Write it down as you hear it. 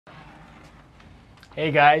Hey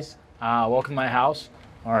guys, welcome to my house,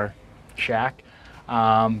 or shack.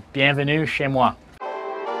 Bienvenue chez moi.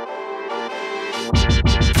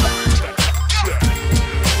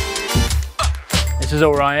 This is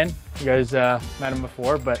Orion. You guys met him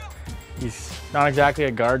before, but he's not exactly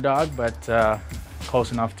a guard dog, but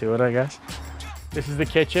close enough to it, I guess. This is the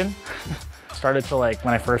kitchen. Started to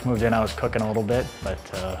when I first moved in, I was cooking a little bit, but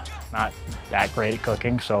not that great at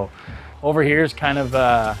cooking. So over here is kind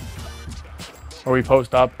of where we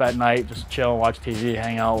post up at night, just chill, watch TV,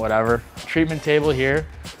 hang out, whatever. Treatment table here.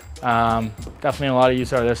 Definitely a lot of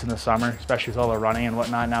use out of this in the summer, especially with all the running and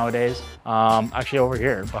whatnot nowadays. Actually over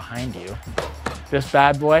here, behind you, this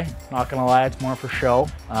bad boy, not gonna lie, it's more for show.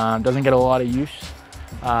 Doesn't get a lot of use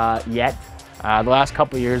yet. The last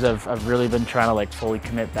couple of years, I've really been trying to fully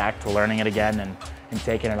commit back to learning it again and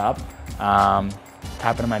taking it up.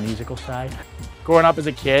 Tapping on my musical side. Growing up as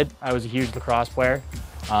a kid, I was a huge lacrosse player.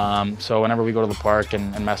 So whenever we go to the park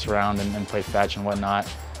and mess around and play fetch and whatnot,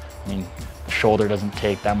 I mean, the shoulder doesn't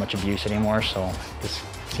take that much abuse anymore, so this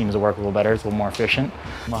seems to work a little better. It's a little more efficient.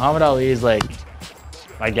 Muhammad Ali is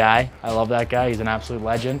my guy. I love that guy. He's an absolute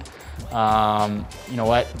legend. You know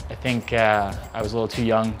what? I think I was a little too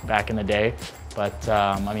young back in the day, but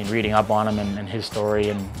I mean, reading up on him and his story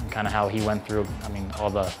and kind of how he went through, I mean, all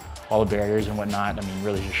the barriers and whatnot, I mean,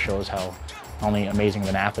 really just shows how not only amazing of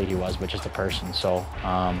an athlete he was, but just a person. So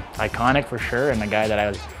iconic for sure, and a guy that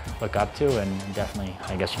I look up to and definitely,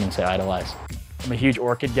 I guess you can say, idolize. I'm a huge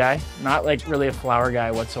orchid guy, not really a flower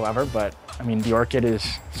guy whatsoever, but I mean, the orchid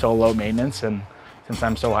is so low maintenance, and since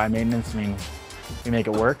I'm so high maintenance, I mean, we make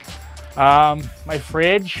it work. My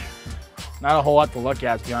fridge, not a whole lot to look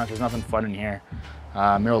at, to be honest. There's nothing fun in here.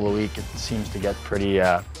 Middle of the week, it seems to get pretty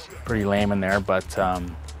lame in there, but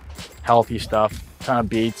healthy stuff, ton of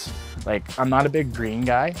beets. I'm not a big green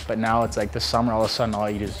guy, but now it's this summer, all of a sudden all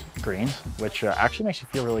I eat is greens, which actually makes you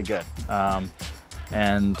feel really good.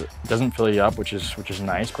 And doesn't fill you up, which is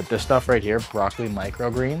nice. But this stuff right here, broccoli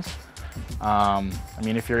microgreens. I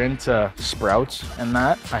mean, if you're into sprouts and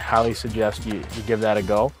that, I highly suggest you give that a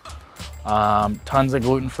go. Tons of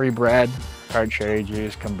gluten-free bread, hard cherry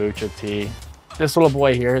juice, kombucha tea. This little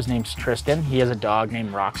boy here, his name's Tristan. He has a dog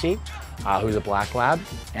named Roxy, who's a black lab,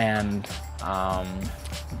 and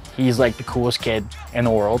he's the coolest kid in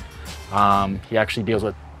the world. He actually deals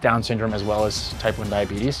with Down syndrome as well as type 1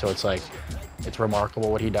 diabetes, so it's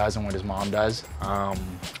remarkable what he does and what his mom does. A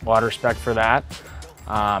lot of respect for that.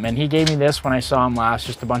 And he gave me this when I saw him last,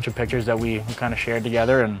 just a bunch of pictures that we kind of shared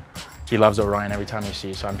together, and he loves Orion every time he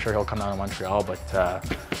sees, so I'm sure he'll come down to Montreal, but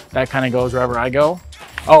that kind of goes wherever I go.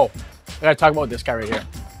 Oh, I gotta talk about this guy right here.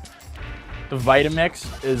 The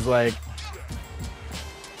Vitamix is an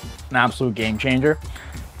absolute game changer.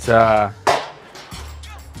 It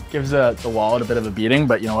gives the wallet a bit of a beating,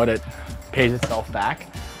 but you know what, it pays itself back.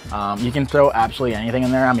 You can throw absolutely anything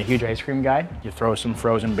in there. I'm a huge ice cream guy. You throw some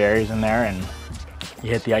frozen berries in there and you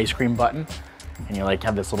hit the ice cream button and you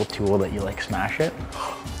have this little tool that you smash it.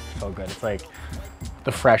 So good. It's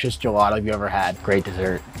the freshest gelato you've ever had. Great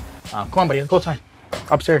dessert. Come on, buddy, let's go outside.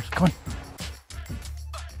 Upstairs, come on.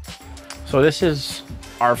 So this is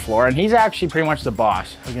our floor, and he's actually pretty much the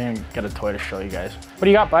boss. I'm gonna get a toy to show you guys. What do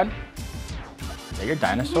you got, bud? Is that your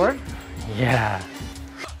dinosaur? Yeah.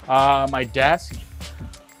 My desk,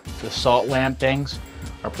 the salt lamp things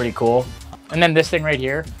are pretty cool. And then this thing right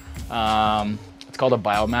here, it's called a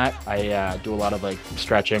biomat. I do a lot of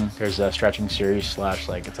stretching. There's a stretching series slash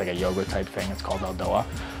it's a yoga type thing. It's called Aldoa.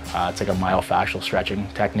 It's a myofascial stretching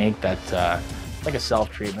technique that's a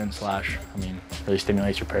self-treatment slash, I mean, really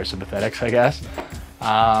stimulates your parasympathetics, I guess.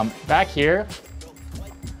 Back here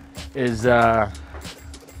is a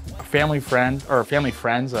family friend, or family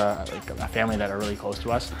friends, a family that are really close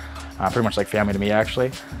to us, pretty much like family to me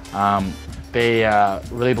actually. They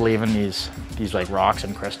really believe in these rocks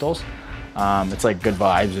and crystals. It's good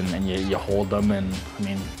vibes, and you hold them, and I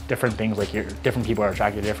mean, different things, different people are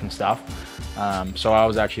attracted to different stuff. So I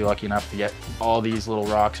was actually lucky enough to get all these little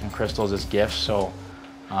rocks and crystals as gifts, so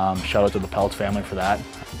shout out to the Peltz family for that.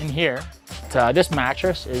 In here, this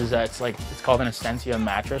mattress is, it's called an Essentia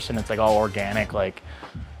mattress, and it's all organic.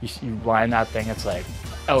 You line that thing, it's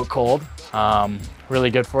out cold, really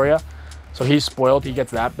good for you. So he's spoiled, he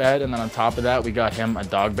gets that bed, and then on top of that, we got him a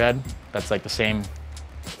dog bed that's the same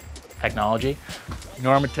technology.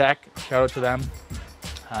 Normatech, shout out to them.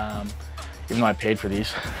 Even though I paid for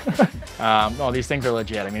these. No, these things are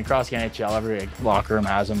legit. I mean, across the NHL, every locker room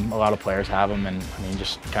has them. A lot of players have them, and I mean,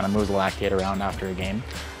 just kind of moves the lactate around after a game.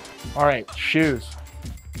 All right, shoes.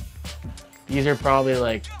 These are probably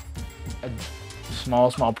a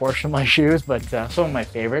small portion of my shoes, but some of my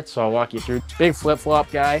favorites, so I'll walk you through. Big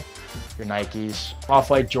flip-flop guy. your Nikes.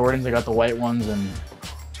 Off-White Jordans, I got the white ones and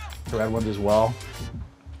the red ones as well.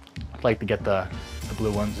 I'd like to get the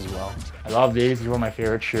blue ones as well. I love these. These are my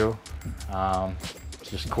favorite shoe. It's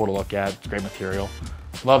just cool to look at. It's great material.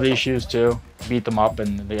 Love these shoes too. Beat them up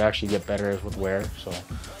and they actually get better with wear. So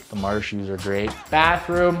the Mars shoes are great.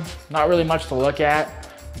 Bathroom, not really much to look at.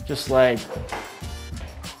 Just like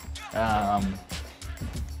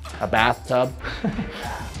a bathtub.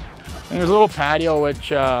 And there's a little patio,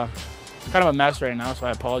 which is kind of a mess right now, so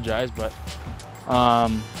I apologize, but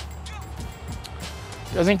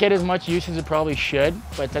doesn't get as much use as it probably should.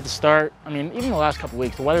 But at the start, I mean, even the last couple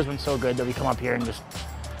weeks, the weather's been so good that we come up here and just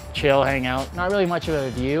chill, hang out. Not really much of a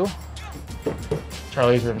view.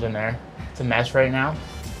 Charlie's room's in there. It's a mess right now,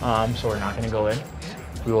 so we're not gonna go in.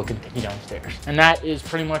 We will continue downstairs. And that is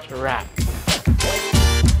pretty much a wrap.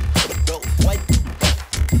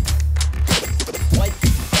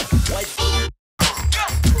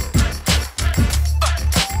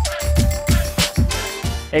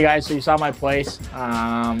 Hey guys, so you saw my place.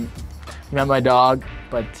 You met my dog,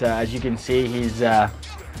 but as you can see, he's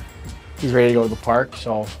ready to go to the park.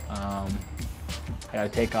 So I gotta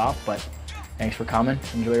take off, but thanks for coming.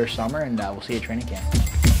 Enjoy your summer, and we'll see you at training camp.